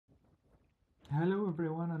Hello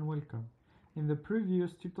everyone and welcome. In the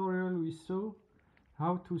previous tutorial we saw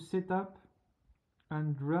how to set up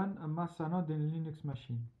and run a Massa node in a Linux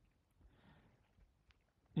machine.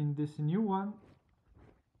 In this new one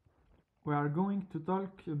we are going to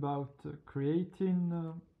talk about creating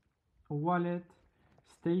a wallet,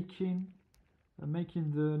 staking,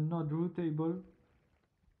 making the node routable,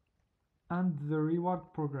 and the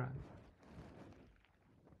reward program.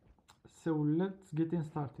 So let's get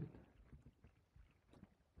started.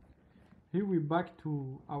 Here we're back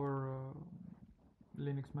to our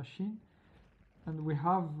Linux machine, and we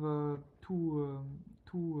have two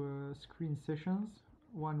screen sessions,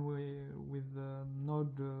 one way with the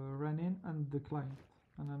node running and the client,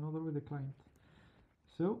 and another with the client.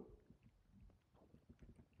 So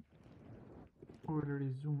we'll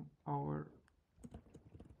resume our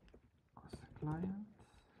client.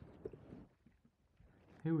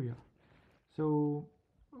 Here we are. So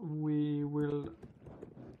we will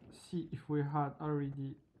see if we had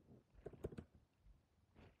already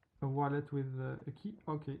a wallet with a key.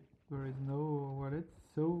 Okay, there is no wallet,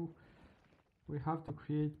 so we have to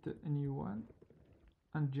create a new one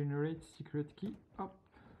and generate secret key. Up.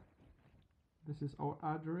 This is our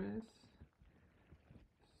address.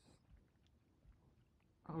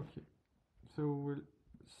 Okay, so we'll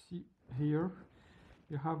see here.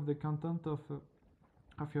 You have the content of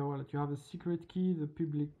your wallet. You have the secret key, the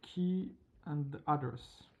public key, and the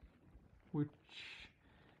address,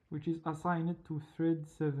 which is assigned to thread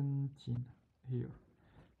 17 here.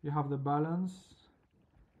 You have the balance,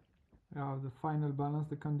 you have the final balance,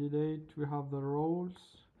 the candidate, we have the roles.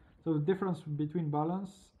 So the difference between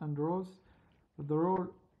balance and rows, the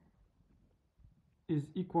role is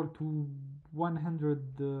equal to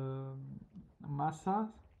 100 massas,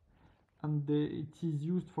 and it is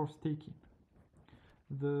used for staking.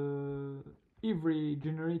 Every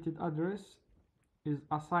generated address is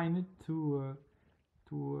assigned to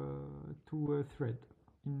a thread.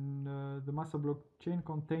 In the Massa blockchain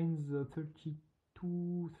contains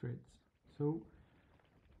 32 threads. So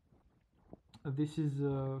this is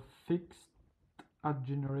fixed at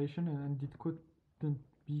generation, and it couldn't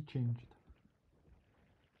be changed.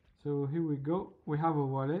 So here we go. We have a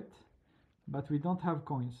wallet, but we don't have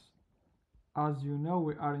coins. As you know,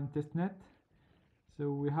 we are in testnet,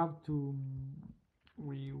 so we have to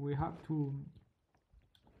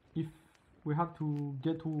if we have to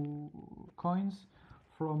get coins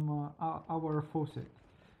from our faucet.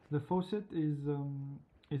 The faucet is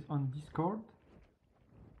on Discord,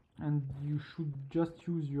 and you should just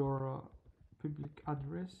use your public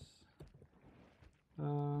address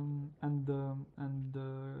and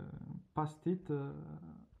paste it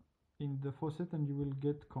in the faucet, and you will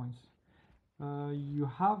get coins. You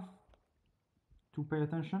have to pay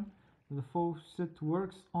attention. The faucet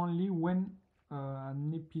works only when a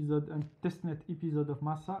testnet episode of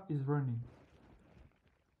Massa is running.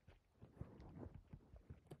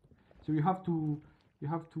 So you have to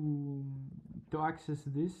access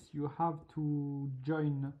this. You have to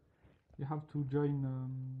join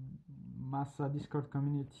Massa Discord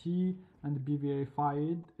community and be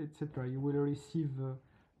verified, etc. You will receive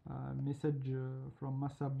a message from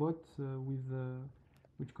Massa bot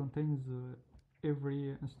which contains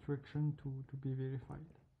every instruction to be verified.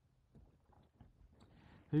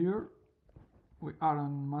 Here we are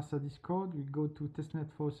on Massa Discord. We go to testnet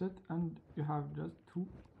faucet, and you have just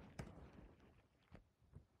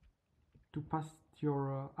to paste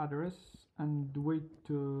your address and wait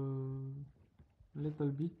a little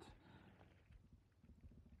bit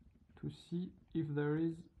to see if there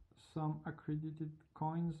is some accredited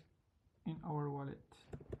coins in our wallet.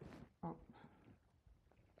 Oh.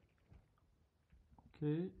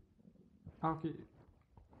 Okay.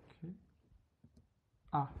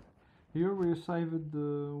 Here we received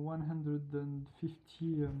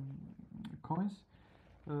 150 coins.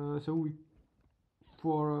 So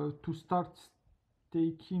to start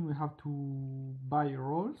staking, we have to buy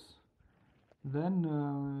rolls. Then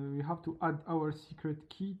we have to add our secret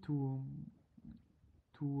key to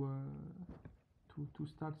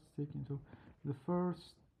start staking. So the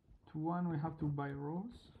first one, we have to buy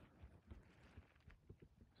rolls.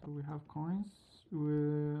 So we have coins.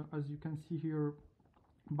 As you can see here,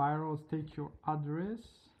 buy rolls take your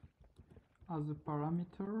address as a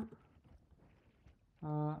parameter,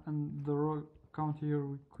 and the roll count here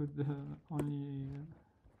we could only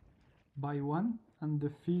buy one, and the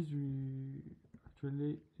fees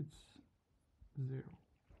actually it's 0.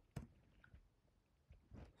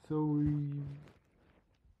 So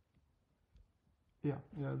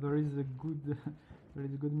there is a good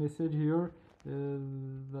message here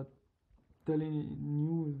that telling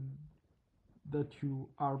you that you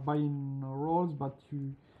are buying roles, but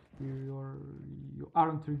you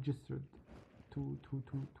aren't registered to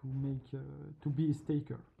make to be a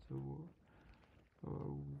staker. So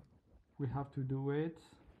we have to do it.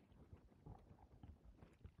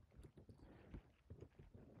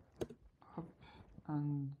 Up,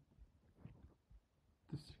 and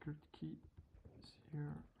the secret key is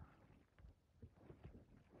here.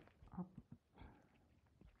 Up.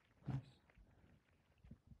 Nice.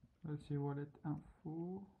 Let's see wallet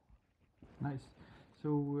info. Nice. So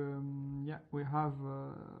yeah, we have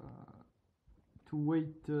to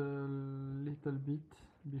wait a little bit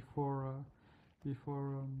before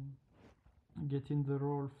getting the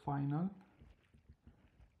role final,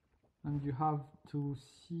 and you have to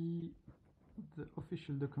see the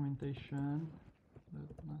official documentation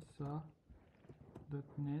 .massa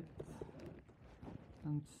 .net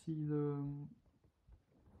and see the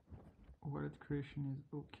wallet creation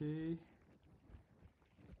is okay.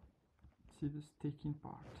 See the staking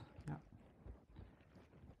part. Yeah,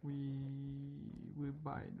 we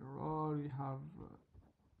buy the role. We have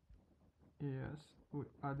yes, we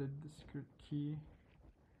added the secret key.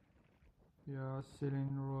 Yeah,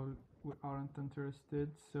 selling role we aren't interested,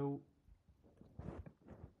 so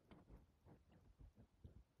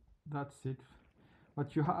that's it.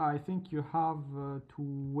 But I think you have to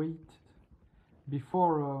wait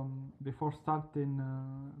before starting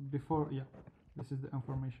yeah, this is the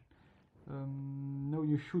information. No,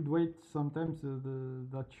 you should wait sometimes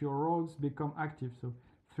that your roles become active. So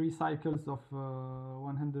 3 cycles of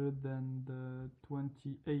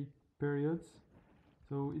 128 periods.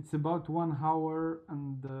 So it's about 1 hour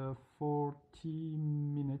and 40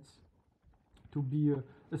 minutes to be a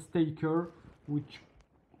staker,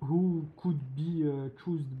 who could be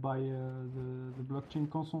chosen by the blockchain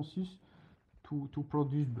consensus to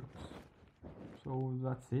produce blocks. So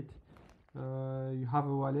that's it. You have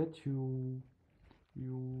a wallet, you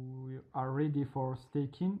are ready for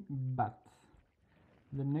staking, but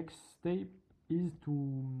the next step is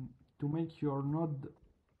to make your node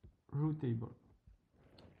routable,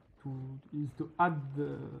 to add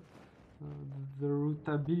the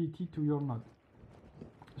routability to your node.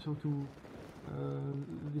 So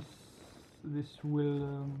this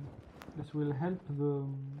will help the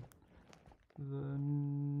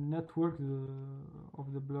network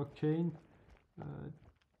of the blockchain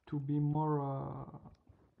to be more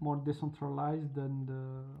decentralized and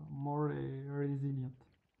more resilient.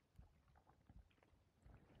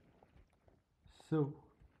 So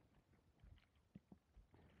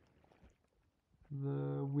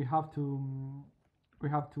we have to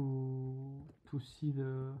see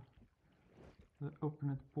the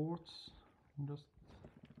opened ports. Just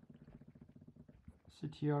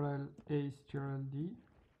ctrl A, ctrl D.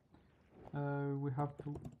 We have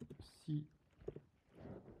to see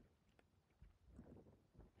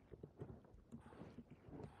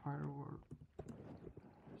firewall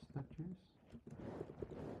status,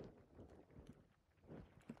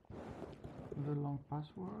 the long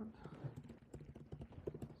password.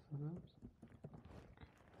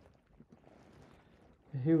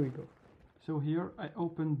 Here we go. So here I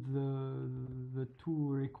opened the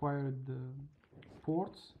 2 required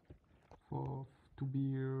ports to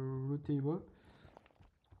be routable,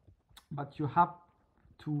 but you have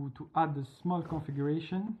to add a small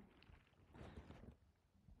configuration.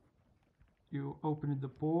 You open the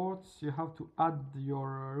ports, you have to add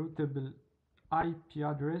your routable IP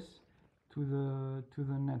address to the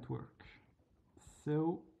network.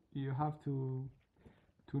 So you have to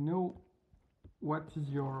know what is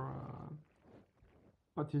your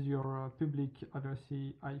public address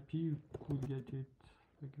IP. You could get it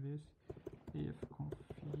like this: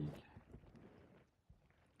 ifconfig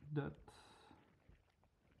dot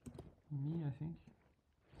me, I think.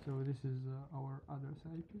 So this is our address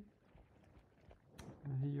IP.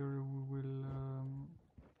 Here we will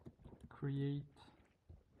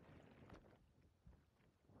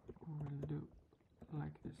we'll do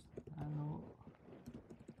like this.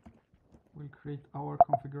 We'll create our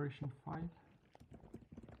configuration file,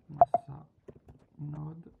 Massa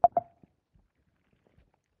node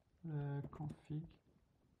config,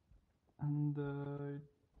 and it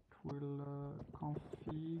will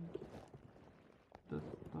config the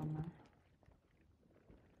tunnel.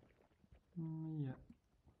 Yeah,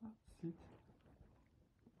 that's it.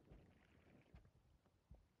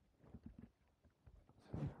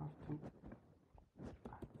 So we have to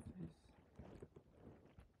add this.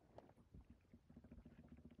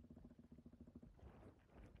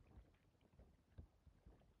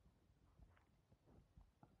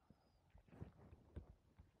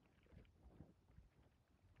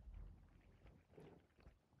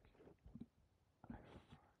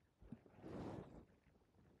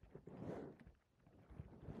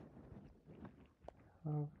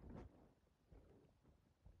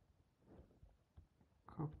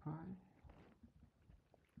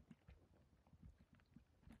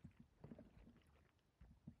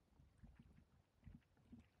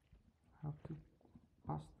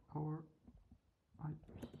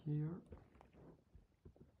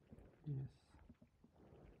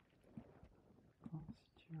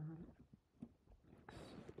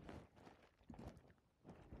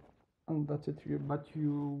 and that's it. We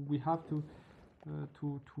have to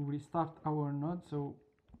restart our node, so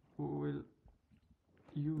we will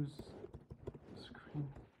use screen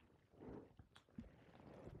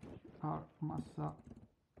our Massa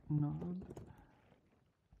node.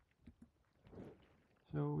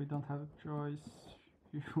 So we don't have a choice.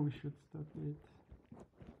 We should stop it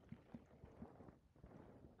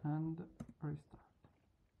and restart.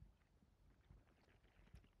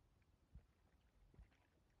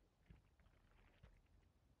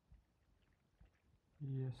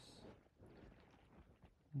 Yes,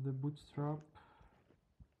 the bootstrap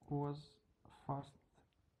was fast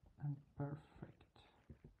and perfect.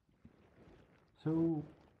 So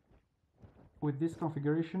with this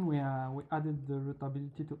configuration, we added the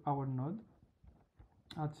routability to our node.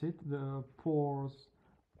 That's it. The pores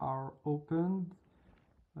are opened,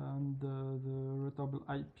 and the routable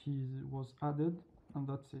IP was added, and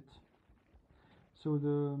that's it. So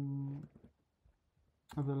the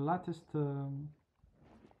latest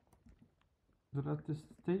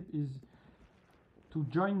step is to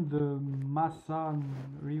join the Massa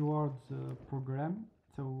rewards program.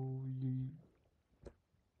 So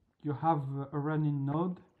you have a running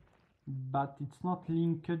node, but it's not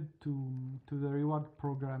linked to the reward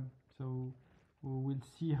program. So we'll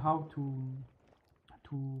see how to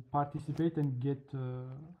participate and get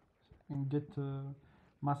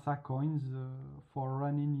Massa coins for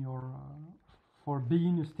running your for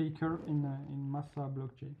being a staker in Massa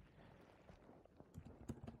blockchain.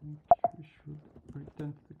 I think we should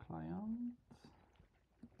return to the client.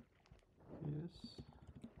 Yes.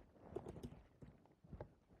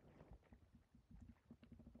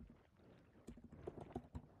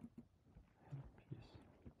 Yes.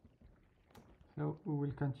 So we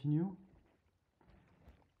will continue.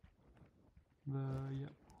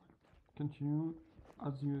 Continue.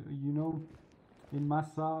 As you know, in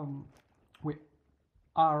Massa we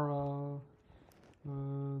are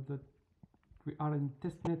we are in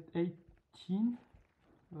testnet 18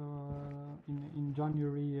 in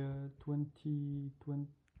January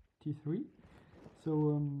 2023.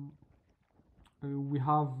 So we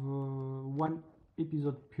have one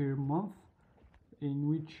episode per month in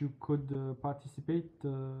which you could participate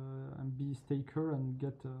and be a staker and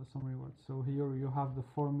get some rewards. So here you have the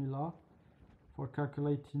formula for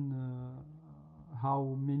calculating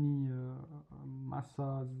how many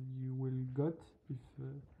Massas you will get if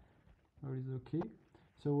there is okay.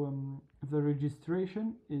 So the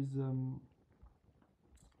registration is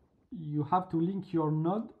you have to link your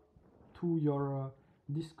node to your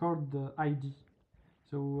Discord ID.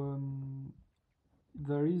 So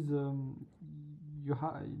there is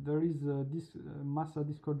this Massa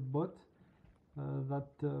Discord bot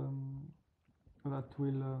that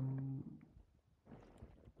will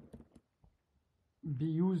be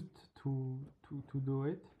used to do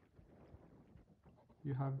it.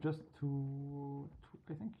 You have just to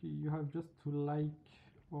I think you have just to like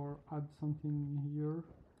or add something here.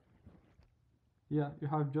 Yeah, you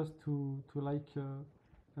have just to like a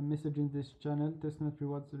message in this channel, Testnet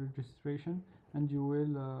Rewards registration, and you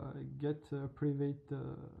will get a private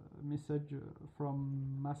message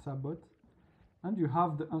from Massa bot, and you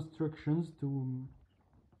have the instructions to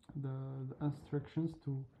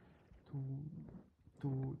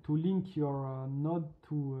link your node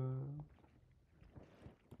to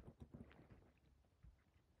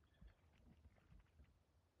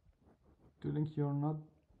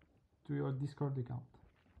your Discord account.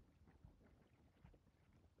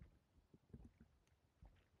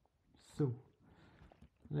 So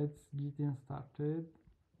let's get in started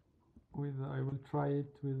with I will try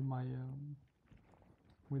it with my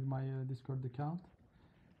Discord account.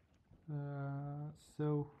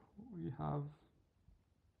 So we have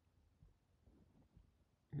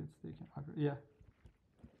it's taken yeah,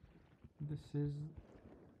 this is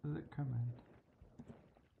the command.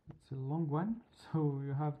 It's a long one, so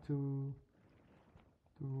you have to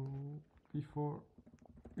before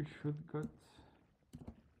we should get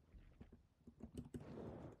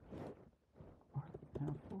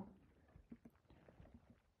info,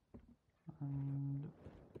 and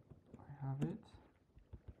I have it,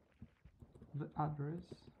 the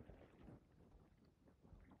address,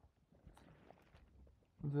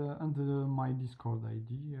 my Discord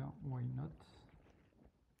ID. Yeah, why not?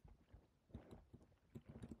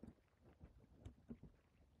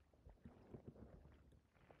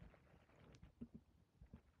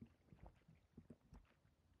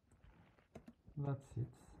 That's it.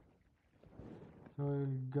 So I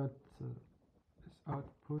got this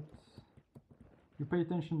output. You pay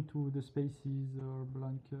attention to the spaces or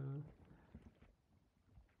blank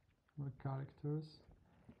characters.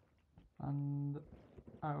 and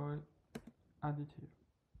I will add it here.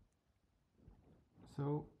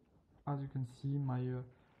 So as you can see, my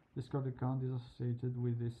Discord account is associated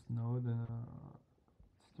with this node,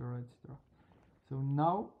 etc, etc. So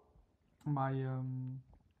now my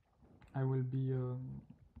I will be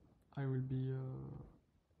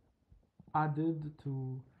added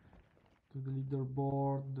to the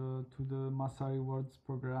leaderboard, to the Massa rewards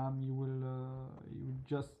program. You will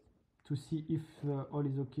just to see if all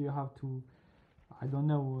is okay. You have to, I don't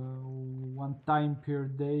know, one time per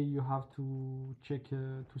day you have to check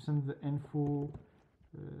to send the info,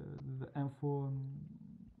 info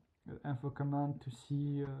command to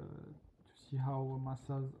see how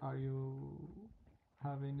massas are you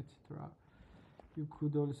having, etc. You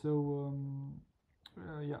could also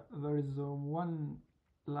yeah, there is one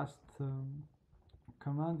last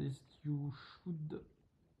command is you should,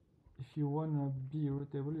 if you wanna be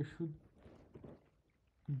routable, you should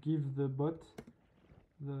give the bot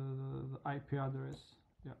the IP address.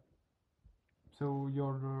 Yeah. So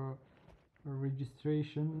your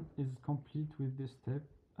registration is complete with this step,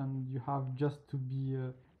 and you have just to be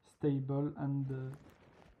stable and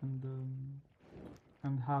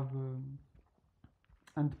have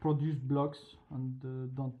and produce blocks, and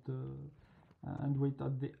don't and wait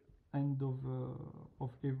at the end of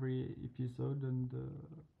every episode, and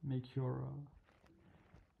make your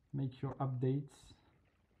updates.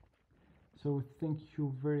 So thank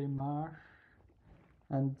you very much,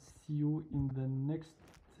 and see you in the next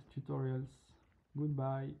tutorials.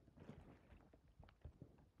 Goodbye.